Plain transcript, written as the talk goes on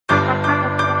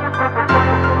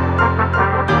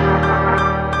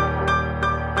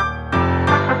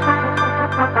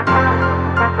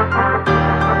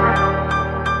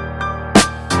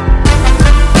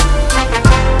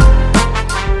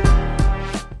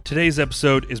Today's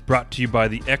episode is brought to you by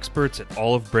the experts at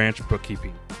Olive Branch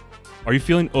Bookkeeping. Are you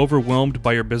feeling overwhelmed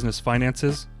by your business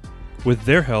finances? With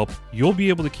their help, you'll be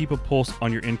able to keep a pulse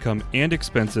on your income and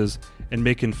expenses and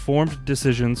make informed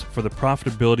decisions for the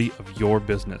profitability of your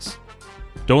business.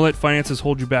 Don't let finances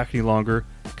hold you back any longer.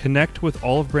 Connect with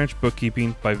Olive Branch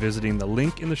Bookkeeping by visiting the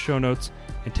link in the show notes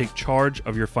and take charge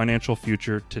of your financial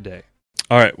future today.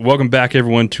 All right, welcome back,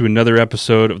 everyone, to another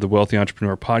episode of the Wealthy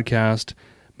Entrepreneur Podcast.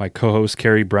 My co-host,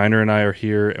 Carrie Briner, and I are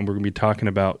here, and we're going to be talking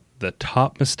about the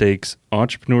top mistakes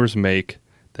entrepreneurs make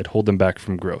that hold them back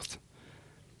from growth.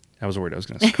 I was worried I was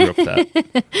going to screw up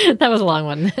that. That was a long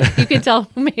one. You can tell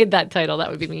who made that title.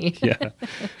 That would be me. Yeah.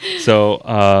 So,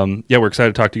 we're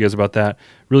excited to talk to you guys about that.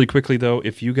 Really quickly, though,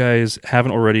 if you guys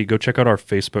haven't already, go check out our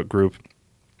Facebook group.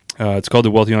 It's called The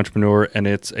Wealthy Entrepreneur, and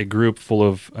it's a group full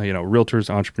of realtors,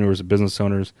 entrepreneurs, and business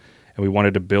owners. And we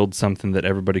wanted to build something that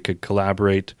everybody could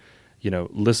collaborate,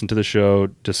 listen to the show,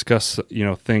 discuss,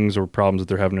 things or problems that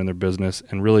they're having in their business.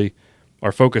 And really,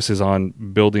 our focus is on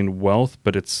building wealth,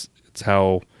 but it's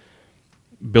how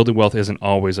building wealth isn't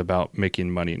always about making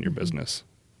money in your business.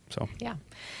 So yeah,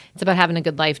 it's about having a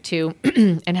good life too.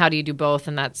 And how do you do both?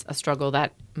 And that's a struggle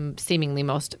that seemingly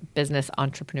most business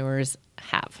entrepreneurs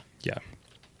have. Yeah.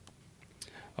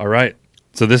 All right.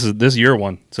 So this is your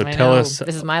one. So tell us.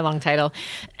 This is my long title.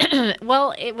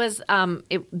 Well, it was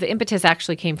the impetus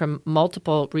actually came from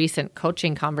multiple recent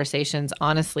coaching conversations,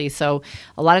 honestly. So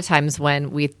a lot of times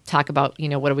when we talk about,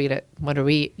 you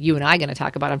and I going to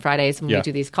talk about on Fridays when we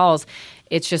do these calls,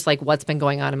 it's just like what's been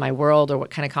going on in my world or what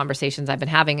kind of conversations I've been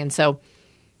having. And so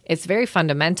it's very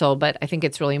fundamental, but I think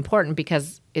it's really important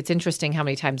because it's interesting how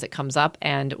many times it comes up,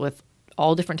 and with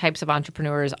all different types of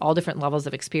entrepreneurs, all different levels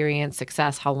of experience,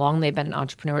 success, how long they've been an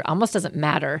entrepreneur, it almost doesn't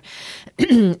matter.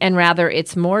 And rather,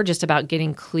 it's more just about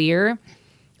getting clear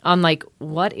on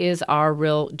what is our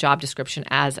real job description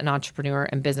as an entrepreneur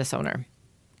and business owner?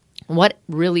 What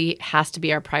really has to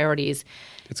be our priorities?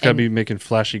 It's got to be making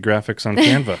flashy graphics on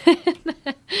Canva.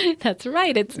 That's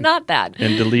right. It's not that.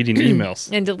 And deleting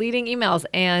emails.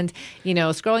 And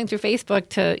scrolling through Facebook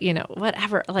to,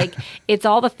 whatever. It's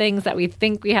all the things that we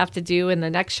think we have to do in the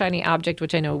next shiny object,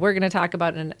 which I know we're going to talk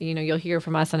about. And, you'll hear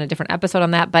from us on a different episode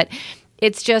on that. But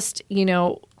it's just,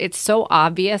 it's so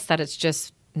obvious that it's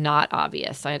just not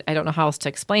obvious. I don't know how else to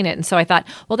explain it. And so I thought,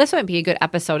 well, this might be a good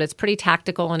episode. It's pretty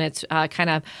tactical and it's kind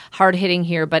of hard hitting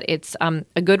here, but it's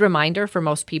a good reminder for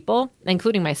most people,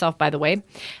 including myself, by the way,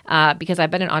 because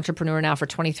I've been an entrepreneur now for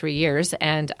 23 years.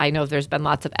 And I know there's been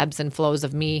lots of ebbs and flows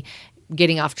of me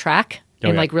getting off track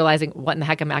and realizing what in the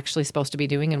heck I'm actually supposed to be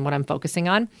doing and what I'm focusing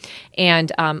on. And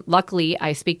luckily,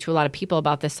 I speak to a lot of people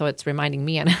about this, so it's reminding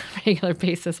me on a regular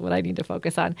basis what I need to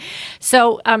focus on.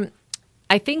 So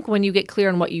I think when you get clear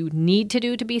on what you need to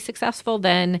do to be successful,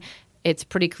 then it's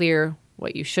pretty clear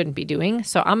what you shouldn't be doing.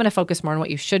 So I'm going to focus more on what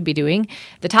you should be doing.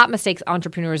 The top mistakes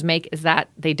entrepreneurs make is that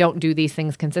they don't do these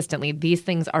things consistently. These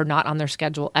things are not on their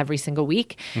schedule every single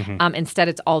week. Mm-hmm. Instead,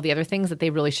 it's all the other things that they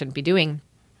really shouldn't be doing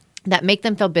that make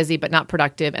them feel busy but not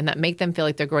productive, and that make them feel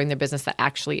like they're growing their business that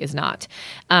actually is not.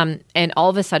 And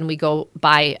all of a sudden we go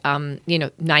by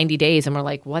 90 days and we're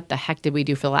like, what the heck did we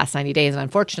do for the last 90 days? And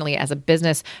unfortunately, as a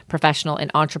business professional and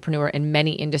entrepreneur in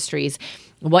many industries,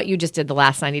 what you just did the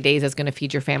last 90 days is going to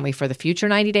feed your family for the future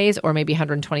 90 days or maybe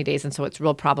 120 days. And so it's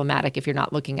real problematic if you're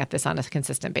not looking at this on a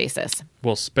consistent basis.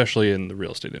 Well, especially in the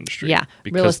real estate industry. Yeah,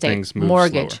 because real estate, things move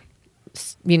mortgage. Slower.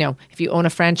 If you own a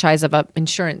franchise of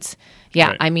insurance. Yeah,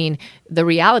 right. I mean, the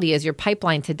reality is your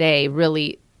pipeline today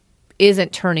really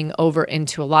isn't turning over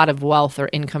into a lot of wealth or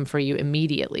income for you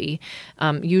immediately.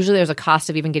 Usually there's a cost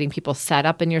of even getting people set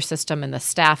up in your system and the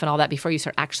staff and all that before you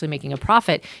start actually making a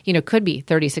profit. Could be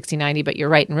 30, 60, 90, but you're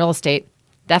right, in real estate,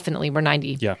 definitely we're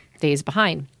 90 days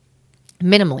behind.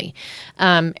 Minimally.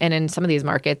 And in some of these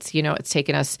markets, it's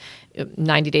taken us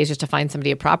 90 days just to find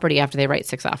somebody a property after they write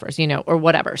 6 offers, or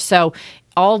whatever. So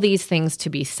all these things to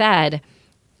be said,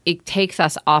 it takes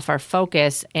us off our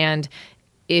focus, and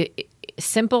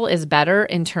simple is better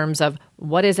in terms of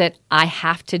what is it I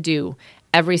have to do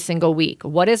every single week?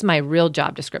 What is my real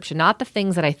job description? Not the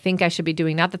things that I think I should be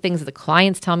doing, not the things that the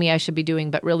clients tell me I should be doing,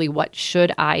 but really what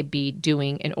should I be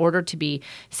doing in order to be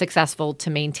successful, to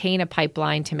maintain a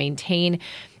pipeline, to maintain,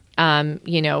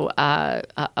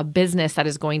 a business that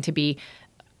is going to be,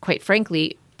 quite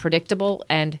frankly, predictable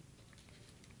and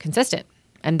consistent.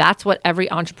 And that's what every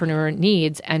entrepreneur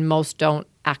needs, and most don't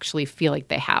actually feel like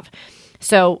they have.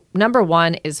 So number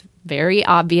one is very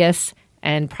obvious,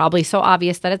 and probably so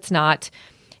obvious that it's not.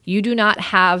 You do not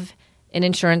have an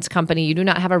insurance company, you do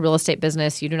not have a real estate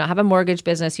business, you do not have a mortgage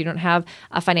business, you don't have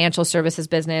a financial services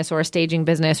business or a staging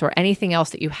business or anything else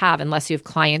that you have unless you have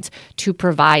clients to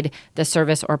provide the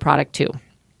service or product to.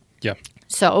 Yeah.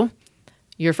 So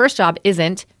your first job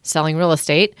isn't selling real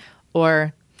estate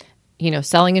or,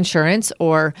 selling insurance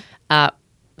or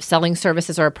selling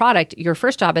services or a product. Your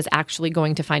first job is actually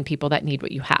going to find people that need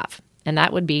what you have. And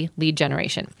that would be lead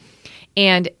generation.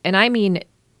 And I mean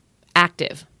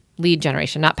active lead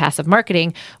generation, not passive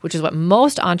marketing, which is what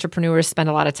most entrepreneurs spend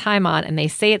a lot of time on. And they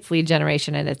say it's lead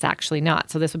generation and it's actually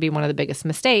not. So this would be one of the biggest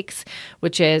mistakes,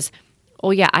 which is,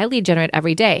 oh yeah, I lead generate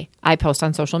every day. I post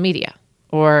on social media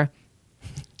or,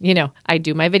 I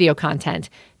do my video content.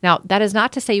 Now, that is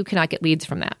not to say you cannot get leads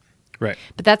from that. Right.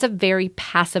 But that's a very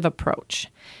passive approach.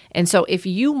 And so if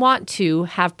you want to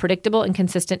have predictable and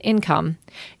consistent income,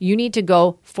 you need to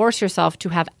go force yourself to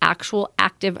have actual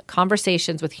active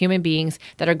conversations with human beings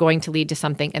that are going to lead to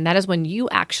something. And that is when you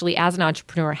actually, as an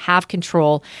entrepreneur, have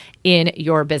control in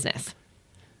your business.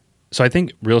 So I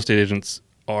think real estate agents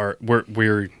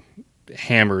we're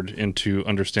hammered into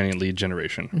understanding lead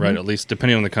generation, right? At least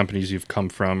depending on the companies you've come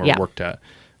from or worked at.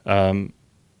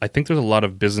 I think there's a lot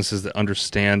of businesses that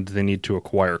understand they need to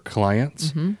acquire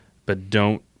clients, but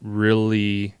don't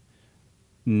really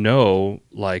know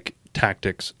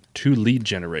tactics to lead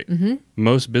generate.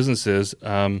 Most businesses,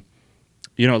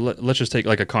 let's just take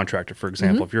like a contractor, for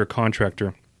example. If you're a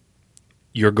contractor,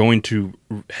 you're going to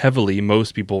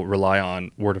most people rely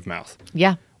on word of mouth.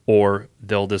 Yeah. Or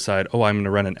they'll decide, I'm going to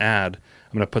run an ad.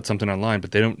 I'm going to put something online,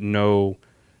 but they don't know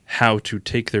how to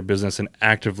take their business and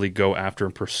actively go after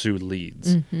and pursue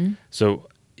leads. So,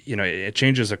 it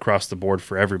changes across the board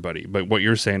for everybody. But what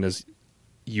you're saying is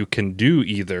you can do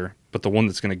either, but the one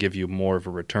that's going to give you more of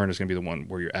a return is going to be the one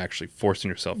where you're actually forcing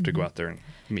yourself to go out there and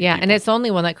meet people. And it's the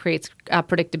only one that creates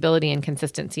predictability and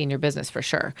consistency in your business for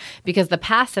sure. Because the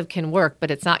passive can work, but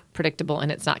it's not predictable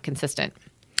and it's not consistent.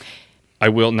 I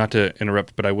will, not to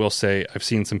interrupt, but I will say I've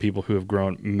seen some people who have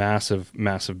grown massive,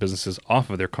 massive businesses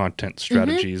off of their content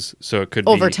strategies. So it could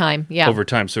be over time.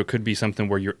 So it could be something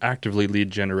where you're actively lead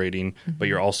generating, but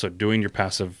you're also doing your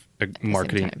passive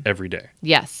marketing every day.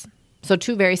 Yes. So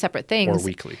two very separate things. Or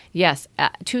weekly. Yes.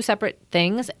 Two separate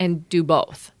things and do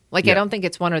both. I don't think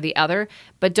it's one or the other,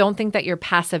 but don't think that your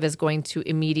passive is going to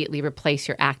immediately replace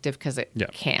your active because it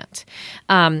can't.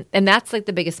 And that's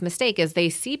the biggest mistake is they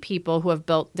see people who have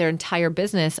built their entire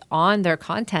business on their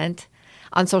content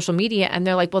on social media, and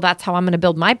they're like, well, that's how I'm going to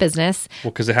build my business.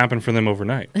 Well, because it happened for them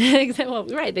overnight. Well,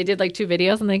 right. They did 2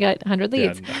 videos and they got 100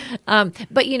 leads. Yeah, no.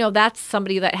 But, that's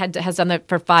somebody that has done that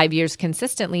for 5 years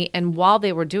consistently. And while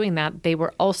they were doing that, they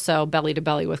were also belly to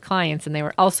belly with clients and they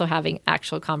were also having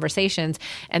actual conversations.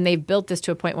 And they've built this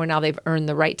to a point where now they've earned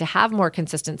the right to have more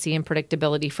consistency and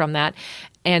predictability from that.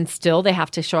 And still they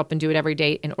have to show up and do it every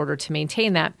day in order to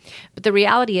maintain that. But the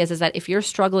reality is that if you're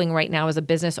struggling right now as a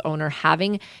business owner,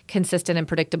 having consistent and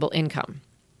predictable income,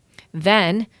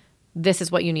 then this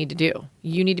is what you need to do.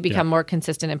 You need to become more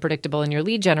consistent and predictable in your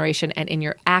lead generation and in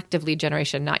your active lead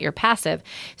generation, not your passive.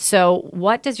 So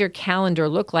what does your calendar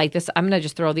look like? I'm going to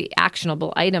just throw the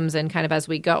actionable items in kind of as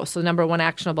we go. So number one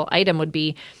actionable item would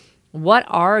be, what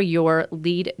are your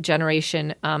lead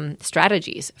generation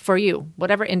strategies for you,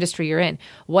 whatever industry you're in?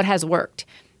 What has worked?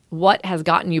 What has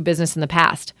gotten you business in the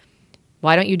past?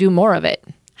 Why don't you do more of it?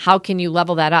 How can you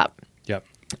level that up? Yep.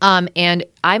 And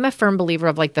I'm a firm believer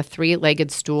of the three-legged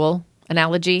stool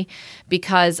analogy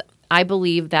because I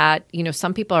believe that,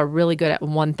 some people are really good at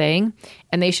one thing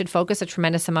and they should focus a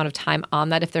tremendous amount of time on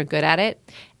that if they're good at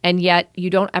it. And yet you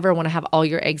don't ever want to have all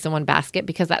your eggs in one basket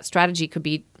because that strategy could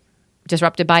be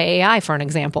disrupted by AI, for an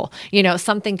example.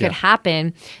 Something could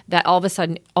happen that all of a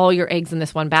sudden all your eggs in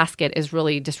this one basket is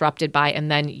really disrupted by, and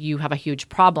then you have a huge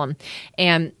problem.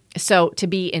 And so to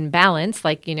be in balance,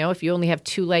 if you only have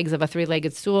 2 legs of a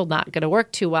 3-legged stool, not going to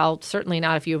work too well. Certainly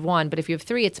not if you have 1, but if you have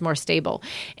 3, it's more stable.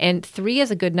 And 3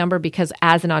 is a good number because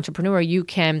as an entrepreneur, you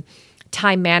can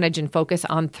time manage and focus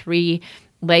on 3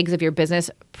 legs of your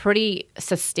business pretty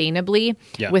sustainably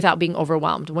without being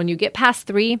overwhelmed. When you get past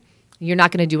 3, you're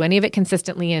not going to do any of it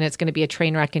consistently, and it's going to be a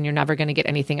train wreck, and you're never going to get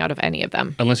anything out of any of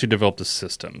them. Unless you develop the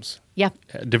systems. Yeah.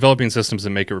 Developing systems that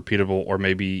make it repeatable, or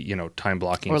maybe, time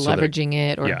blocking. Or leveraging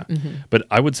it. Or, But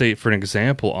I would say, for an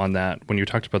example on that, when you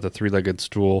talked about the 3-legged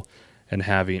stool and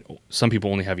having some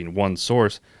people only having one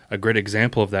source, a great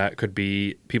example of that could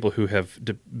be people who have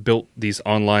built these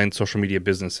online social media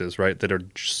businesses, right, that are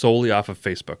solely off of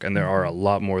Facebook. And there are a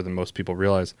lot more than most people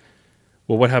realize.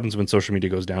 Well, what happens when social media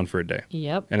goes down for a day?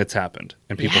 Yep. And it's happened.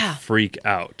 And people freak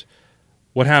out.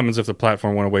 What happens if the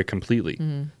platform went away completely?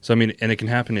 So, and it can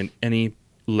happen in any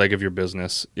leg of your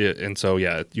business. And so,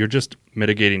 you're just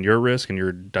mitigating your risk and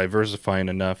you're diversifying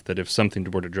enough that if something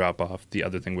were to drop off, the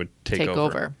other thing would take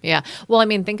over. Yeah. Well, I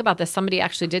mean, think about this. Somebody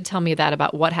actually did tell me that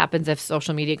about what happens if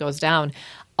social media goes down.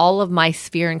 All of my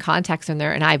sphere and contacts are in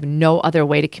there, and I have no other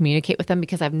way to communicate with them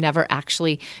because I've never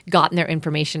actually gotten their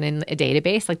information in a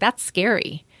database. Like, that's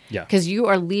scary. Yeah. Because you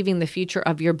are leaving the future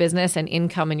of your business and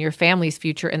income and your family's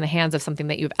future in the hands of something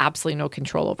that you have absolutely no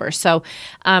control over. So,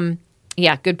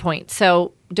 yeah, good point.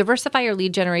 So diversify your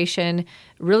lead generation,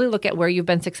 really look at where you've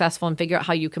been successful and figure out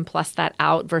how you can plus that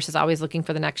out versus always looking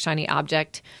for the next shiny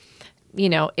object. You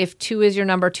know, if 2 is your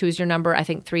number, 2 is your number. I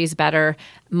think 3 is better.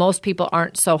 Most people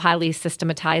aren't so highly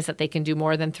systematized that they can do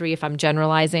more than 3 if I'm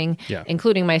generalizing,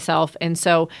 including myself. And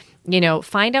so, you know,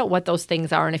 find out what those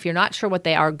things are. And if you're not sure what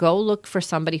they are, go look for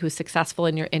somebody who's successful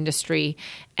in your industry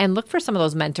and look for some of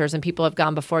those mentors and people who have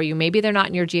gone before you. Maybe they're not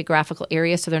in your geographical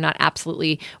area, so they're not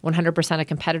absolutely 100% a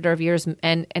competitor of yours,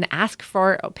 and ask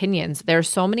for opinions. There are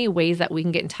so many ways that we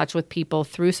can get in touch with people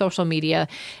through social media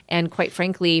and, quite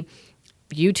frankly,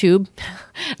 YouTube,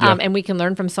 and we can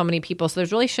learn from so many people. So there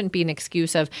really shouldn't be an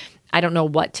excuse of, I don't know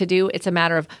what to do. It's a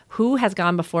matter of who has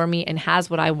gone before me and has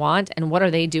what I want, and what are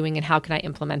they doing, and how can I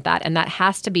implement that? And that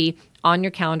has to be on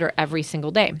your calendar every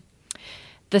single day.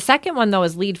 The second one, though,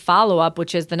 is lead follow-up,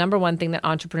 which is the number one thing that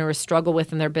entrepreneurs struggle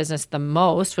with in their business the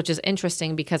most, which is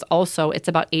interesting because also it's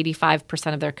about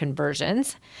 85% of their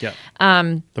conversions. Yeah.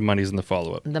 The money's in the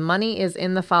follow-up. The money is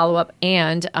in the follow-up.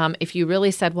 And if you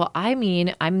really said, well, I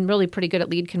mean, I'm really pretty good at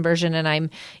lead conversion and I'm,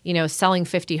 you know, selling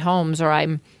 50 homes, or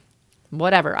I'm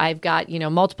whatever, I've got, you know,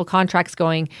 multiple contracts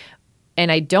going, and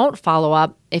I don't follow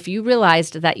up, if you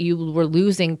realized that you were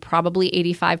losing probably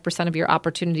 85% of your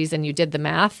opportunities and you did the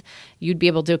math, you'd be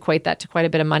able to equate that to quite a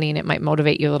bit of money, and it might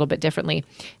motivate you a little bit differently.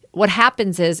 What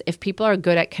happens is if people are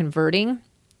good at converting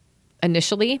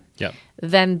initially,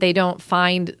 then they don't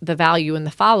find the value in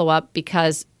the follow-up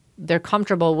because they're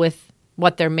comfortable with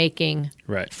what they're making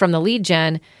from the lead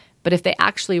gen. But if they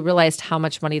actually realized how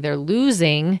much money they're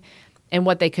losing and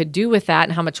what they could do with that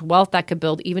and how much wealth that could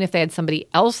build, even if they had somebody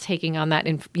else taking on that,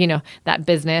 you know, that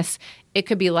business, it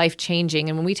could be life-changing.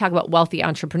 And when we talk about wealthy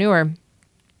entrepreneur,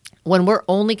 when we're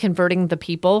only converting the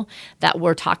people that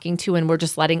we're talking to and we're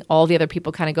just letting all the other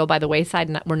people kind of go by the wayside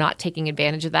and we're not taking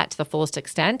advantage of that to the fullest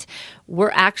extent,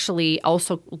 we're actually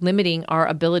also limiting our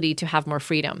ability to have more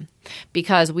freedom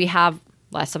because we have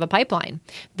less of a pipeline.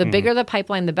 The bigger the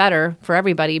pipeline, the better for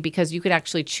everybody, because you could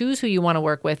actually choose who you want to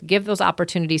work with, give those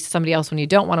opportunities to somebody else when you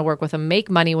don't want to work with them, make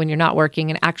money when you're not working,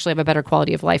 and actually have a better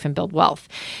quality of life and build wealth.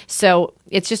 So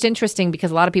it's just interesting because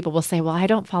a lot of people will say, well, I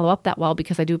don't follow up that well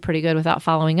because I do pretty good without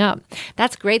following up.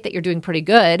 That's great that you're doing pretty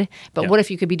good, but what if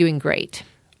you could be doing great?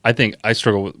 I think I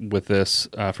struggle with this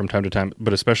from time to time,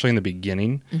 but especially in the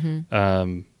beginning.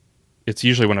 It's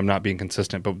usually when I'm not being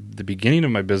consistent, but the beginning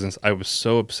of my business, I was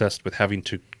so obsessed with having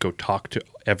to go talk to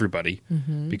everybody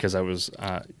because I was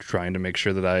trying to make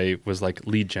sure that I was like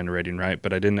lead generating, right?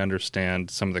 But I didn't understand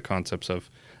some of the concepts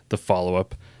of the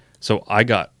follow-up. So I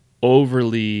got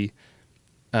overly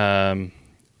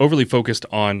focused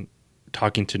on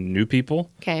talking to new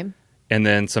people. Okay. And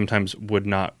then sometimes would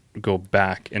not go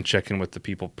back and check in with the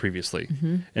people previously.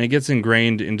 And it gets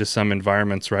ingrained into some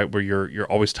environments, right, where you're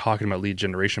always talking about lead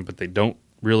generation, but they don't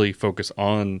really focus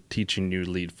on teaching you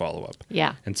lead follow-up.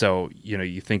 Yeah. And so, you know,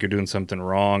 you think you're doing something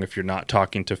wrong if you're not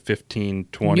talking to 15,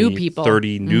 20, new people.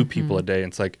 30 new people a day.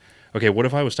 And it's like, okay, what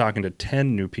if I was talking to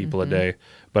 10 new people a day,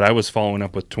 but I was following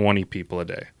up with 20 people a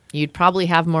day? You'd probably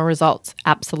have more results.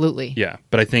 Absolutely. Yeah.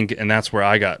 But I think, and that's where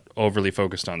I got overly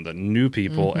focused on the new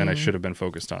people and I should have been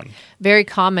focused on. Very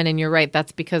common. And you're right.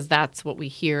 That's because that's what we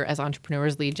hear as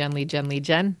entrepreneurs, lead gen, lead gen, lead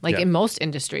gen, like in most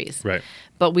industries. Right.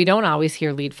 But we don't always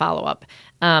hear lead follow-up.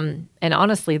 And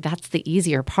honestly, that's the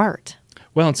easier part.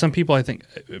 Well, and some people, I think,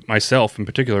 myself in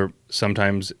particular,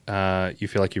 sometimes you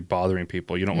feel like you're bothering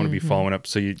people. You don't want to be following up,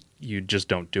 so you just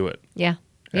don't do it. Yeah.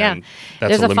 And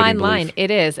that's There's a fine belief. line. It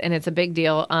is, and it's a big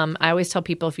deal. I always tell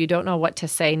people, if you don't know what to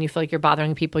say and you feel like you're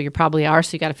bothering people, you probably are,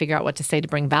 so you got to figure out what to say to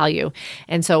bring value.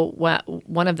 And so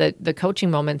one of the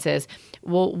coaching moments is,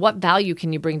 well, what value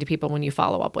can you bring to people when you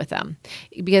follow up with them?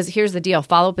 Because here's the deal.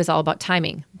 Follow-up is all about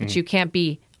timing, but you can't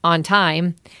be on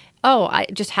time. Oh, I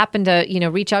just happened to,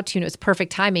 reach out to you and it was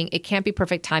perfect timing. It can't be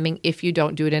perfect timing if you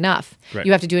don't do it enough. Right.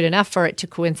 You have to do it enough for it to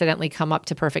coincidentally come up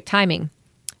to perfect timing.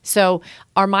 So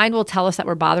our mind will tell us that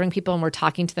we're bothering people and we're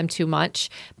talking to them too much,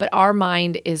 but our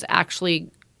mind is actually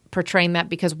portraying that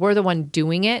because we're the one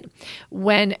doing it.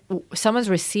 When someone's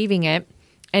receiving it,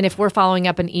 and if we're following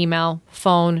up an email,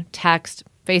 phone, text,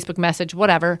 Facebook message,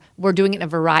 whatever, we're doing it in a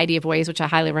variety of ways, which I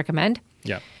highly recommend.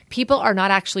 Yeah. people are not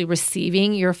actually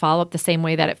receiving your follow-up the same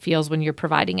way that it feels when you're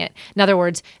providing it. In other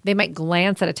words, they might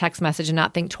glance at a text message and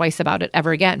not think twice about it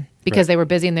ever again because they were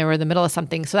busy and they were in the middle of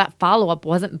something. So that follow-up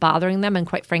wasn't bothering them. And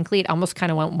quite frankly, it almost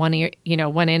kind of went one ear,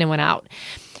 went in and went out.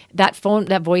 That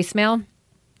voicemail,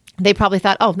 they probably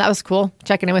thought, oh, that was cool.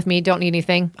 Checking in with me. Don't need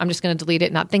anything. I'm just going to delete it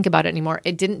and not think about it anymore.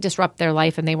 It didn't disrupt their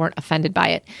life and they weren't offended by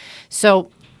it.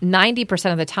 So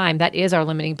 90% of the time, that is our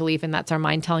limiting belief, and that's our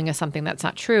mind telling us something that's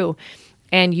not true.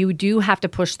 And you do have to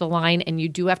push the line, and you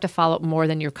do have to follow up more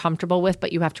than you're comfortable with,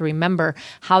 but you have to remember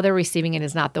how they're receiving it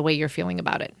is not the way you're feeling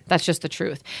about it. That's just the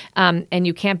truth. And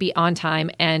you can't be on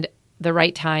time and the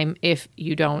right time if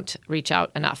you don't reach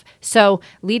out enough. So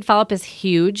lead follow-up is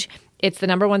huge. It's the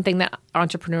number one thing that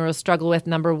entrepreneurs struggle with.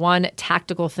 Number one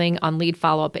tactical thing on lead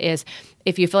follow-up is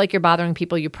if you feel like you're bothering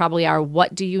people, you probably are.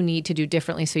 What do you need to do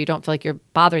differently so you don't feel like you're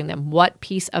bothering them? What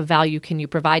piece of value can you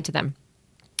provide to them?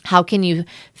 How can you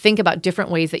think about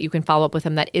different ways that you can follow up with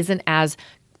them that isn't as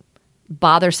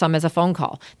bothersome as a phone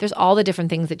call? There's all the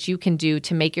different things that you can do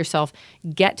to make yourself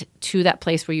get to that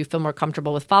place where you feel more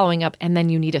comfortable with following up. And then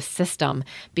you need a system,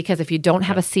 because if you don't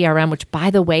have a CRM, which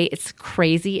by the way, it's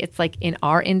crazy. It's like in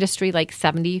our industry, like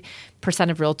 70%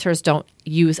 of realtors don't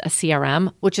use a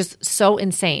CRM, which is so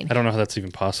insane. I don't know how that's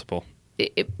even possible.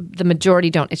 The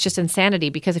majority don't. It's just insanity,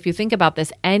 because if you think about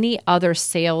this, any other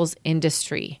sales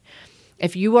industry,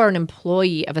 if you are an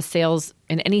employee of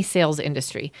in any sales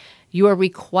industry, you are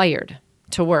required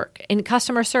to work in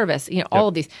customer service. All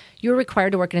of these, you're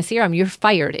required to work in a CRM. You're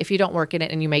fired if you don't work in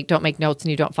it and you don't make notes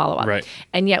and you don't follow up. Right.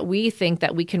 And yet we think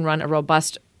that we can run a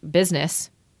robust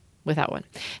business without one.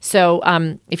 So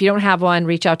if you don't have one,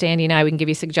 reach out to Andy and I. We can give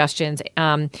you suggestions.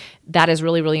 That is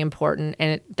really, really important.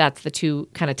 And that's the two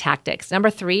kind of tactics. Number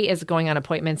 3 is going on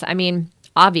appointments. I mean,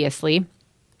 obviously,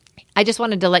 I just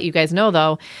wanted to let you guys know,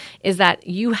 though, is that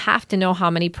you have to know how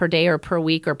many per day or per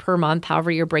week or per month,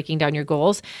 however you're breaking down your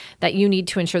goals, that you need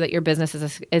to ensure that your business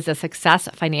is a success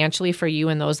financially for you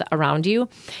and those around you.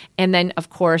 And then, of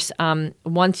course,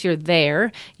 once you're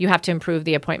there, you have to improve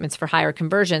the appointments for higher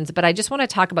conversions. But I just want to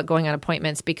talk about going on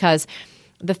appointments, because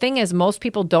the thing is, most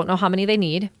people don't know how many they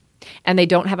need, and they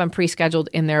don't have them pre-scheduled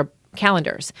in their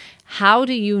calendars. How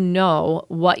do you know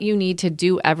what you need to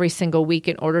do every single week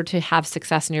in order to have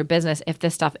success in your business if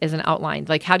this stuff isn't outlined?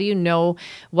 Like, how do you know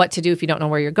what to do if you don't know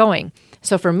where you're going?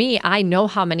 So for me, I know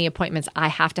how many appointments I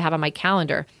have to have on my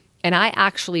calendar, and I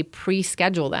actually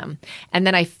pre-schedule them. And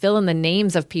then I fill in the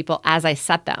names of people as I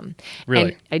set them.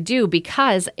 Really? And I do,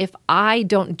 because if I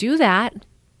don't do that.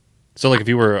 So like if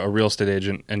you were a real estate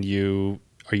agent and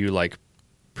are you like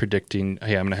predicting,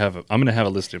 hey, I'm gonna have a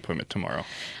listing appointment tomorrow?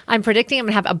 I'm predicting I'm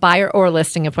gonna have a buyer or a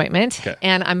listing appointment,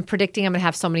 and I'm predicting I'm gonna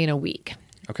have so many in a week.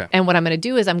 Okay. And what I'm gonna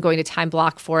do is I'm going to time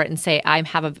block for it and say I'm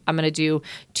gonna do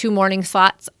 2 morning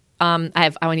slots.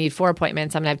 I need 4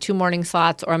 appointments. I'm going to have 2 morning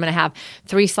slots, or I'm going to have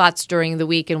 3 slots during the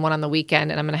week and 1 on the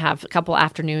weekend, and I'm going to have a couple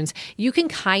afternoons. You can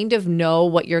kind of know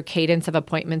what your cadence of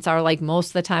appointments are. Like most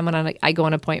of the time when I go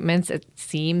on appointments, it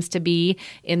seems to be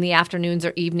in the afternoons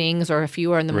or evenings, or a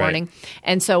few are in the morning.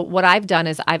 And so what I've done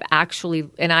is I've actually,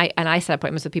 and I set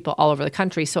appointments with people all over the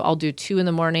country. So I'll do 2 in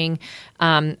the morning.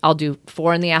 I'll do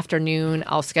 4 in the afternoon.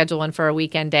 I'll schedule one for a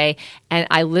weekend day. And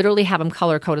I literally have them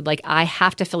color coded. Like, I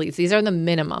have to fill these. These are the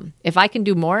minimum. If I can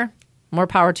do more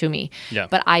power to me. Yeah.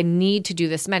 But I need to do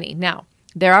this many. Now,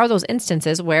 there are those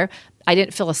instances where I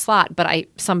didn't fill a slot, but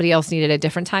somebody else needed a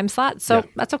different time slot. So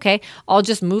that's okay. I'll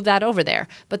just move that over there.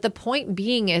 But the point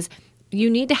being is, you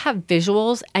need to have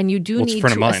visuals, and you do need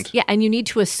front of mind. And you need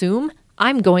to assume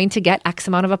I'm going to get X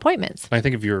amount of appointments. I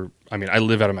think I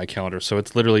live out of my calendar, so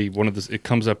it's literally it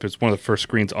comes up as one of the first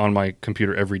screens on my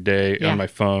computer every day on my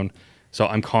phone. So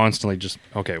I'm constantly just,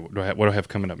 okay, what do I have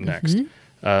coming up next?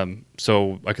 Mm-hmm.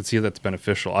 So I could see that's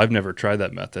beneficial. I've never tried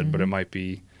that method, but it might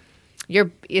be.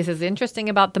 This is interesting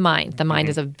about the mind. The mind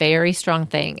is a very strong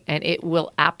thing, and it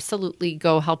will absolutely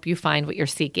go help you find what you're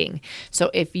seeking.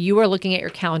 So if you are looking at your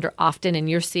calendar often and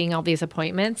you're seeing all these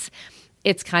appointments,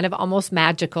 it's kind of almost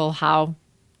magical how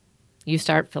you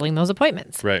start filling those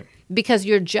appointments. Right. Because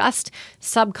you're just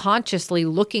subconsciously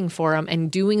looking for them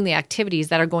and doing the activities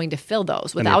that are going to fill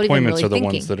those without even really thinking. And the appointments are the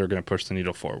ones that are going to push the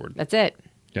needle forward. That's it.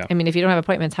 Yeah. I mean, if you don't have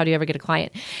appointments, how do you ever get a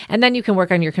client? And then you can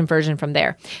work on your conversion from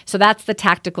there. So that's the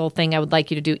tactical thing I would like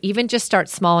you to do. Even just start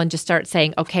small and just start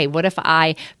saying, okay, what if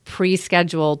I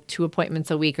pre-schedule 2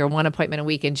 appointments a week or 1 appointment a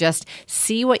week, and just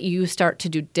see what you start to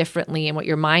do differently and what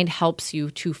your mind helps you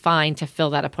to find to fill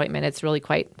that appointment. It's really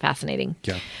quite fascinating.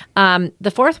 Yeah.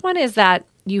 The fourth one is that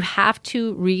you have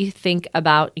to rethink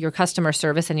about your customer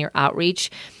service and your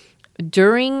outreach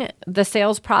during the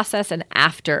sales process and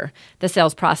after the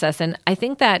sales process. And I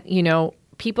think that,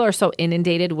 people are so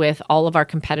inundated with all of our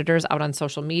competitors out on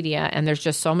social media, and there's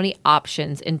just so many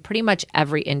options in pretty much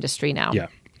every industry now. Yeah.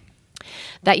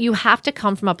 That you have to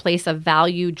come from a place of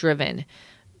value-driven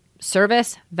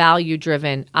service,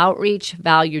 value-driven outreach,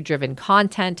 value-driven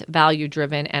content,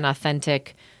 value-driven and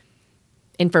authentic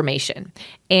information.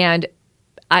 And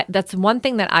that's one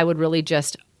thing that I would really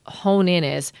just hone in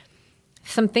is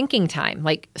some thinking time.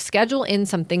 Like schedule in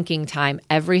some thinking time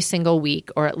every single week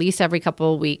or at least every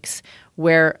couple of weeks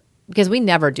because we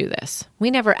never do this. We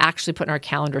never actually put in our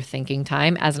calendar thinking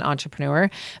time as an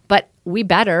entrepreneur, but we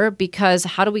better, because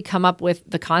how do we come up with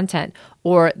the content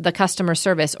or the customer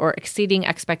service or exceeding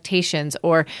expectations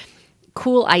or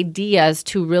cool ideas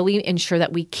to really ensure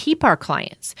that we keep our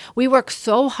clients? We work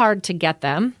so hard to get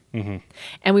them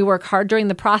and we work hard during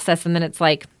the process, and then it's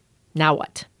like, now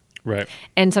what? Right.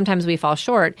 And sometimes we fall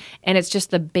short, and it's just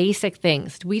the basic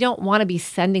things. We don't want to be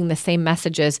sending the same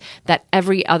messages that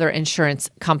every other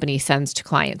insurance company sends to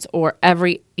clients or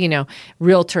every,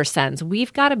 realtor sends.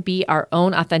 We've got to be our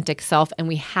own authentic self, and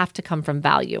we have to come from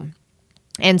value.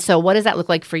 And so what does that look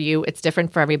like for you? It's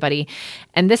different for everybody.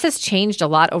 And this has changed a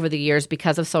lot over the years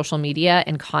because of social media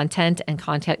and content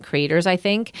creators, I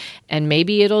think. And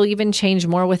maybe it'll even change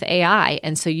more with AI.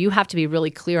 And so you have to be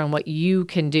really clear on what you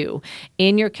can do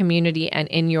in your community and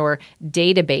in your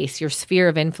database, your sphere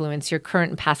of influence, your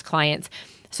current and past clients,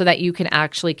 so that you can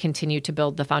actually continue to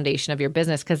build the foundation of your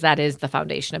business, because that is the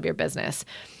foundation of your business.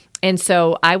 And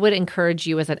so I would encourage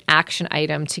you as an action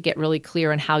item to get really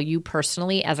clear on how you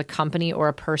personally as a company or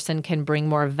a person can bring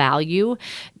more value.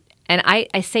 And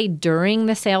I say during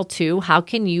the sale too, how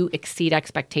can you exceed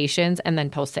expectations, and then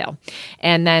post-sale?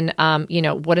 And then,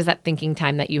 what is that thinking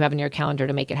time that you have in your calendar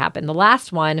to make it happen? The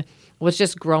last one was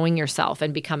just growing yourself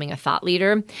and becoming a thought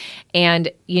leader.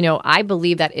 And, I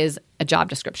believe that is a job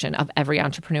description of every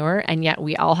entrepreneur. And yet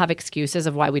we all have excuses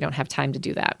of why we don't have time to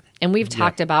do that. And we've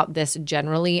talked about this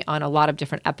generally on a lot of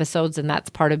different episodes, and that's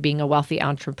part of being a wealthy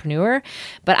entrepreneur.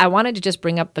 But I wanted to just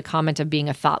bring up the comment of being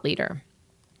a thought leader,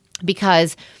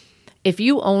 because if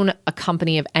you own a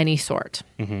company of any sort,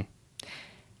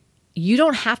 you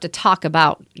don't have to talk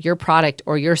about your product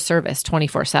or your service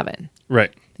 24/7.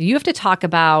 Right. You have to talk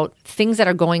about things that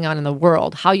are going on in the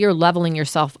world, how you're leveling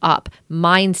yourself up,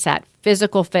 mindset,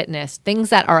 physical fitness,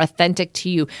 things that are authentic to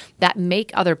you that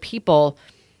make other people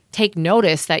take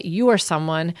notice that you are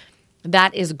someone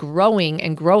that is growing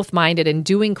and growth-minded and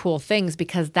doing cool things,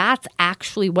 because that's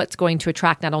actually what's going to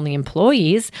attract not only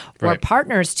employees or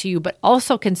partners to you, but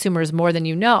also consumers more than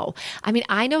you know. I mean,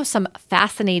 I know some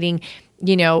fascinating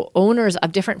owners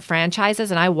of different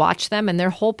franchises, and I watch them and their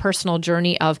whole personal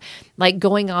journey of like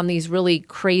going on these really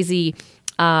crazy,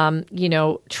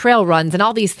 trail runs and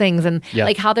all these things, and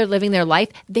like how they're living their life.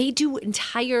 They do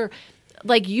entire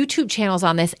like YouTube channels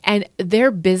on this, and their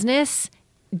business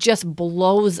just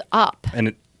blows up. And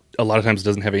it a lot of times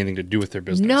doesn't have anything to do with their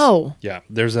business. No. Yeah.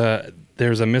 There's a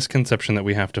misconception that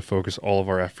we have to focus all of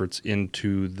our efforts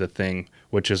into the thing,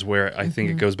 which is where I think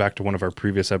it goes back to one of our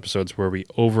previous episodes where we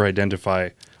over-identify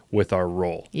with our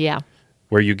role. Yeah.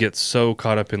 Where you get so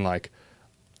caught up in like,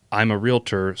 I'm a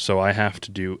realtor, so I have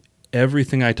to do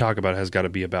everything I talk about has got to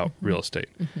be about real estate.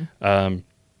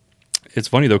 It's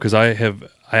funny though, because I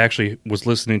actually was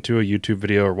listening to a YouTube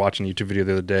video or watching a YouTube video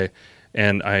the other day,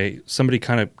 and somebody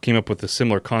kind of came up with a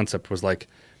similar concept. Was like,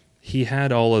 he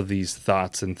had all of these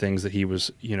thoughts and things that he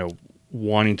was,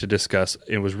 wanting to discuss.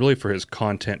 It was really for his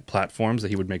content platforms that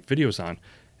he would make videos on,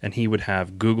 and he would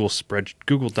have Google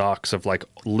Docs of like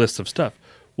lists of stuff.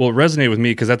 Well, it resonated with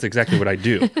me because that's exactly what I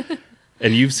do.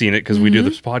 And you've seen it because we do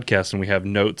this podcast and we have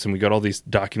notes and we got all these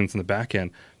documents in the back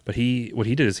end. But what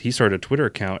he did is he started a Twitter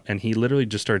account, and he literally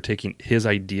just started taking his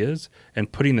ideas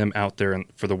and putting them out there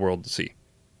for the world to see.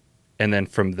 And then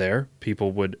from there,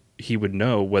 he would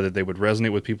know whether they would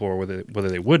resonate with people or whether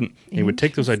they wouldn't. He would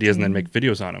take those ideas and then make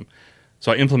videos on them.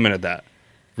 So I implemented that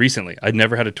recently. I'd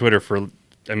never had a Twitter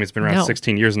it's been around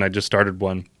 16 years, and I just started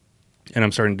one, and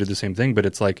I'm starting to do the same thing. But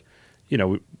it's like,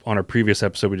 on our previous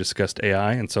episode, we discussed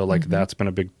AI. And so like that's been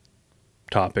a big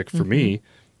topic for me.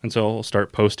 And so I'll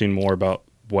start posting more about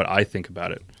what I think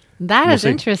about it. That is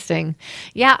interesting.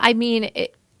 Yeah. I mean,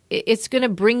 it's going to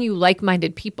bring you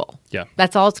like-minded people. Yeah.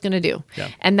 That's all it's going to do. Yeah.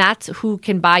 And that's who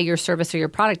can buy your service or your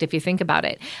product if you think about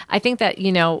it. I think that,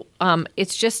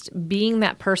 it's just being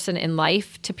that person in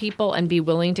life to people and be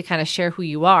willing to kind of share who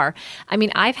you are. I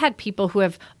mean, I've had people who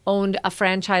have owned a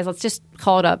franchise. Let's just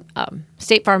call it a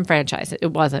State Farm franchise.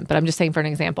 It wasn't, but I'm just saying for an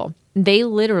example. They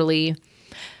literally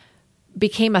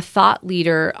became a thought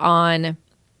leader on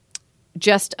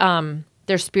just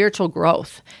their spiritual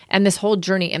growth and this whole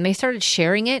journey, and they started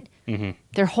sharing it,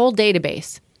 their whole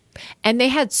database. And they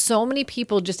had so many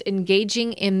people just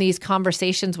engaging in these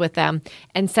conversations with them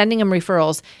and sending them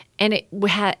referrals. And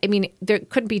there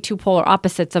couldn't be two polar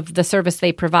opposites of the service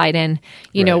they provide and,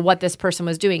 you know, what this person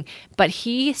was doing. But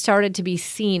he started to be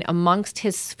seen amongst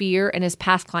his sphere and his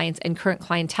past clients and current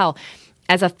clientele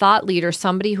as a thought leader,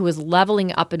 somebody who was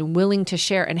leveling up and willing to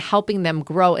share and helping them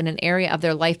grow in an area of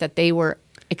their life that they were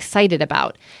excited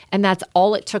about. And that's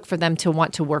all it took for them to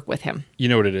want to work with him. You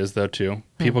know what it is, though, too?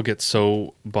 People get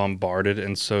so bombarded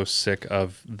and so sick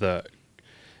of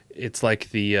it's like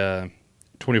the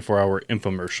 24-hour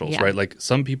infomercials, right? Like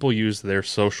some people use their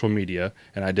social media,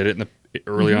 and I did it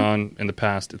early on in the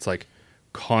past. It's like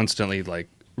constantly, like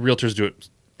realtors do it.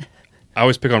 I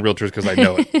always pick on realtors because I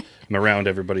know it. I'm around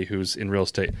everybody who's in real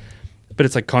estate. But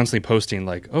it's like constantly posting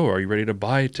like, oh, are you ready to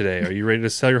buy today? Are you ready to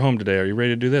sell your home today? Are you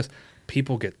ready to do this?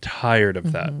 People get tired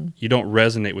of that. You don't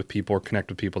resonate with people or connect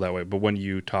with people that way. But when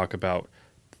you talk about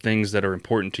things that are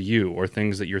important to you or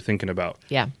things that you're thinking about,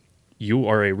 you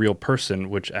are a real person,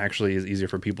 which actually is easier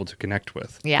for people to connect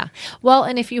with. Yeah. Well,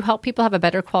 and if you help people have a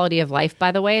better quality of life,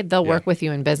 by the way, they'll work with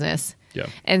you in business. Yeah.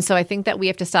 And so I think that we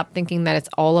have to stop thinking that it's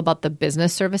all about the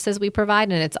business services we provide,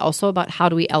 and it's also about how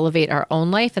do we elevate our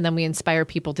own life, and then we inspire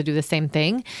people to do the same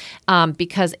thing.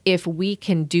 Because if we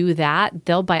can do that,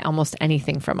 they'll buy almost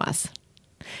anything from us.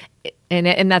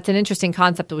 And that's an interesting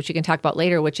concept, which you can talk about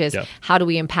later, which is how do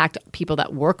we impact people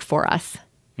that work for us?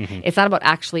 It's not about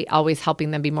actually always helping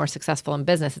them be more successful in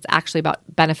business. It's actually about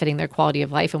benefiting their quality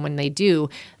of life. And when they do,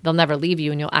 they'll never leave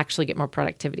you and you'll actually get more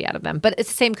productivity out of them. But it's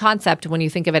the same concept when you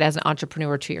think of it as an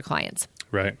entrepreneur to your clients.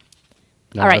 Right.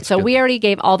 No, all right. So we already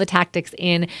gave all the tactics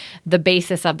in the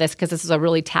basis of this because this is a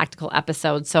really tactical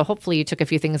episode. So hopefully you took a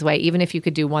few things away, even if you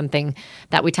could do one thing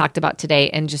that we talked about today.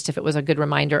 And just if it was a good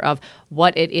reminder of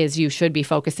what it is you should be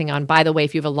focusing on. By the way,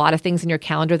 if you have a lot of things in your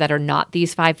calendar that are not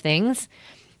these 5 things,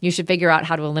 you should figure out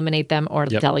how to eliminate them or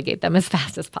delegate them as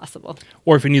fast as possible.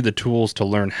 Or if you need the tools to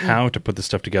learn how to put this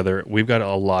stuff together, we've got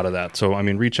a lot of that. So, I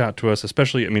mean, reach out to us,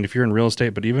 especially, I mean, if you're in real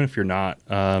estate, but even if you're not.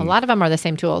 A lot of them are the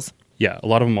same tools. Yeah, a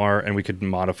lot of them are, and we could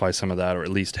modify some of that or at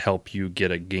least help you get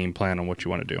a game plan on what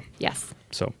you want to do. Yes.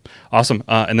 So, awesome.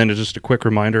 And then just a quick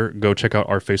reminder, go check out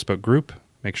our Facebook group.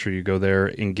 Make sure you go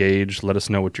there, engage, let us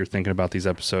know what you're thinking about these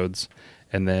episodes,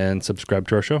 and then subscribe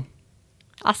to our show.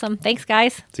 Awesome. Thanks,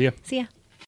 guys. See ya. See ya.